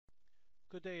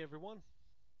Good day, everyone.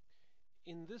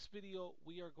 In this video,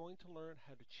 we are going to learn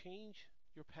how to change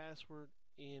your password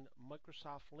in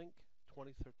Microsoft Lync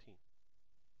 2013.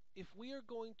 If we are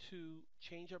going to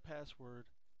change our password,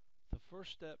 the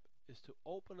first step is to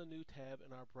open a new tab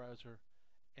in our browser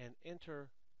and enter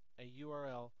a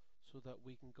URL so that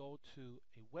we can go to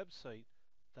a website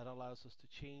that allows us to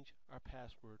change our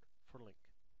password for Lync.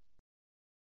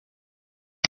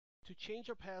 To change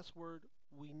our password,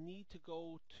 we need to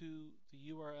go to the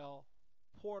URL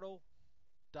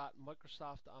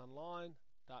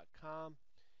portal.microsoftonline.com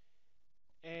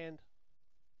and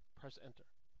press enter.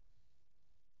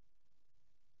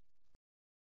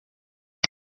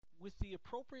 With the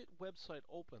appropriate website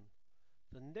open,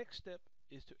 the next step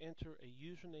is to enter a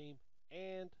username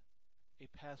and a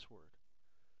password.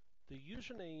 The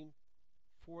username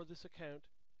for this account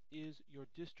is your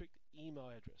district email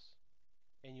address,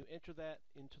 and you enter that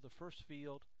into the first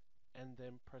field and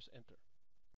then press enter.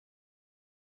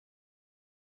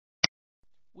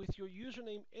 With your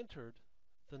username entered,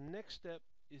 the next step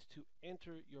is to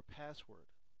enter your password.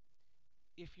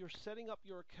 If you're setting up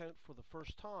your account for the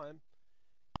first time,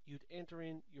 you'd enter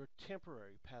in your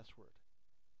temporary password.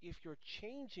 If you're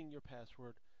changing your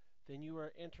password, then you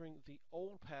are entering the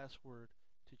old password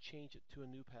to change it to a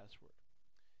new password.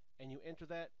 And you enter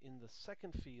that in the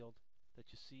second field that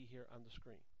you see here on the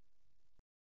screen.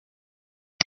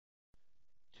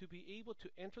 To be able to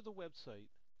enter the website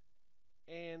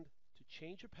and to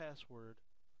change your password,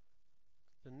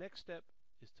 the next step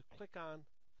is to click on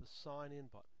the Sign In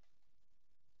button.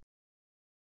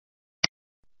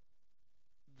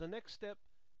 The next step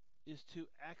is to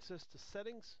access the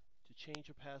settings to change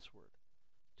your password.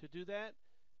 To do that,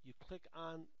 you click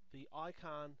on the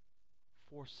icon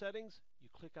for settings, you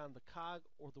click on the cog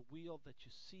or the wheel that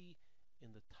you see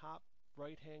in the top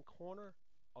right hand corner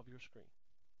of your screen.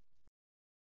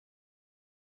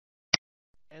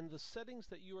 And the settings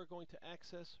that you are going to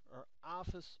access are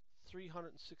Office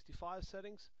 365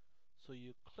 settings, so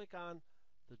you click on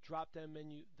the drop down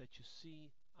menu that you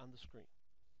see on the screen.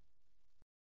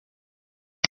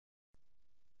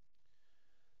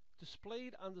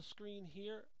 Displayed on the screen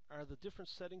here are the different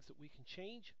settings that we can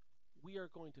change. We are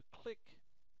going to click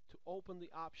to open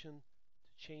the option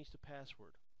to change the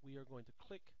password. We are going to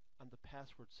click on the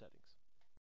password settings.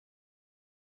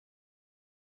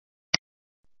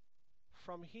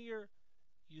 From here,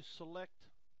 you select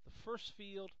the first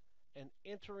field and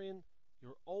enter in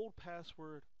your old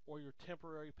password or your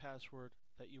temporary password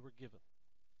that you were given.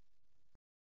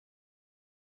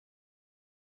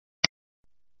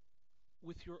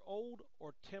 With your old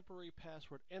or temporary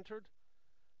password entered,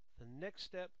 the next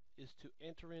step is to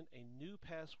enter in a new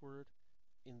password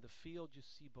in the field you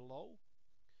see below.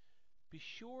 Be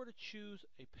sure to choose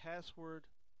a password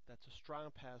that's a strong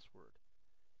password.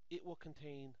 It will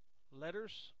contain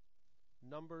letters,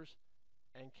 numbers,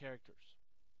 and characters.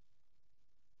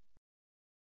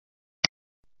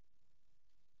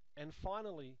 And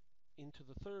finally, into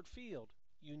the third field,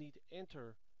 you need to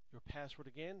enter your password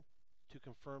again to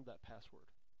confirm that password.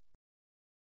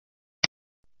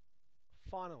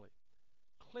 Finally,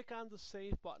 click on the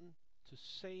Save button to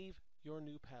save your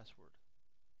new password.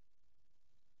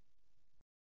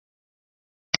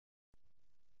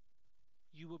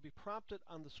 You will be prompted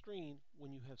on the screen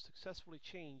when you have successfully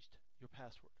changed your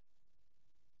password.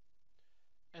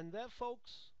 And that,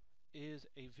 folks, is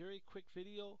a very quick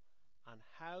video on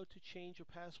how to change your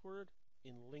password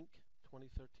in Lync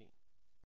 2013.